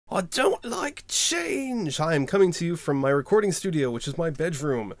I don't like change! Hi, I'm coming to you from my recording studio, which is my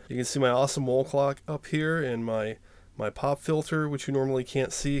bedroom. You can see my awesome wall clock up here and my pop filter, which you normally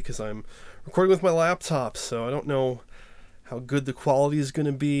can't see because I'm recording with my laptop, so I don't know how good the quality is going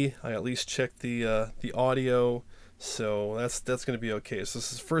to be. I at least checked the audio, so that's going to be okay. So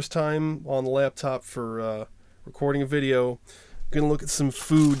this is the first time on the laptop for recording a video. I'm going to look at some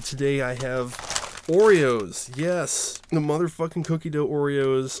food. Today I have Oreos. Yes, the motherfucking cookie dough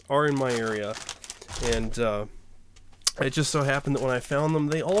Oreos are in my area, and it just so happened that when I found them,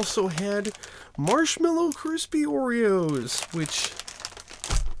 they also had marshmallow crispy Oreos, which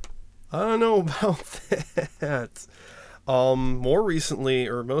I don't know about that. More recently,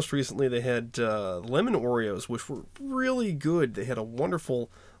 or most recently, they had lemon Oreos, which were really good. They had a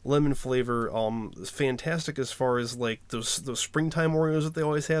wonderful lemon flavor. Fantastic as far as like those springtime Oreos that they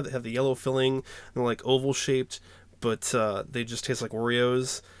always have that have the yellow filling and they're like oval shaped, but they just taste like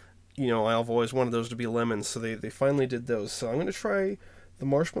Oreos. You know, I've always wanted those to be lemons, so they finally did those. So I'm gonna try the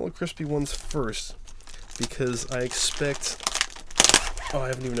marshmallow crispy ones first because I expect. Oh, I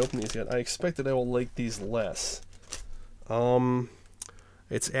haven't even opened these yet. I expect that I will like these less.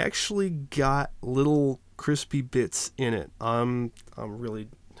 It's actually got little crispy bits in it. I'm really,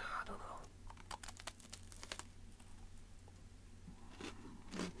 I don't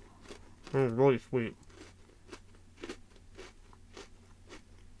know. It's really sweet.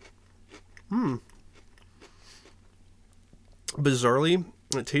 Bizarrely,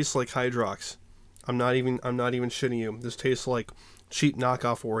 it tastes like Hydrox. I'm not even shitting you. This tastes like cheap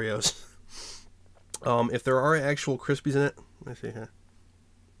knockoff Oreos. If there are actual Crispies in it, let me see here.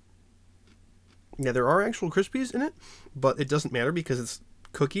 Yeah, there are actual Crispies in it, but it doesn't matter because it's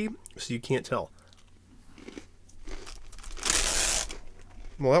cookie, so you can't tell.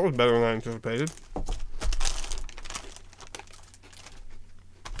 Well, that was better than I anticipated.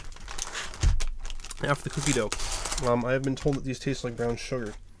 After the cookie dough, I have been told that these taste like brown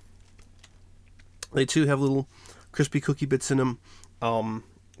sugar. They too have little crispy cookie bits in them,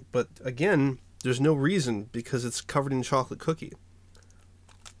 but again, there's no reason because it's covered in chocolate cookie.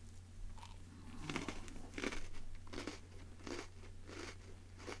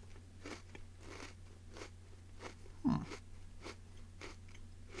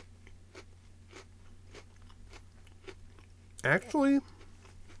 Actually,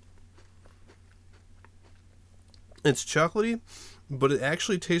 it's chocolatey, but it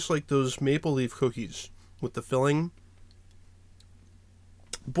actually tastes like those maple leaf cookies with the filling.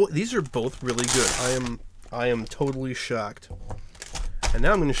 Boy, these are both really good. I am totally shocked. And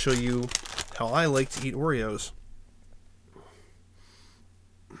now I'm going to show you how I like to eat Oreos.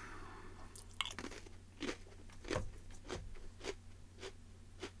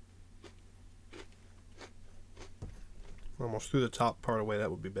 Almost threw the top part away.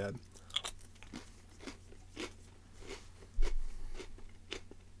 That would be bad.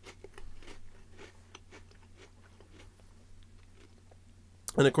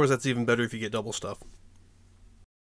 And of course, that's even better if you get double stuff.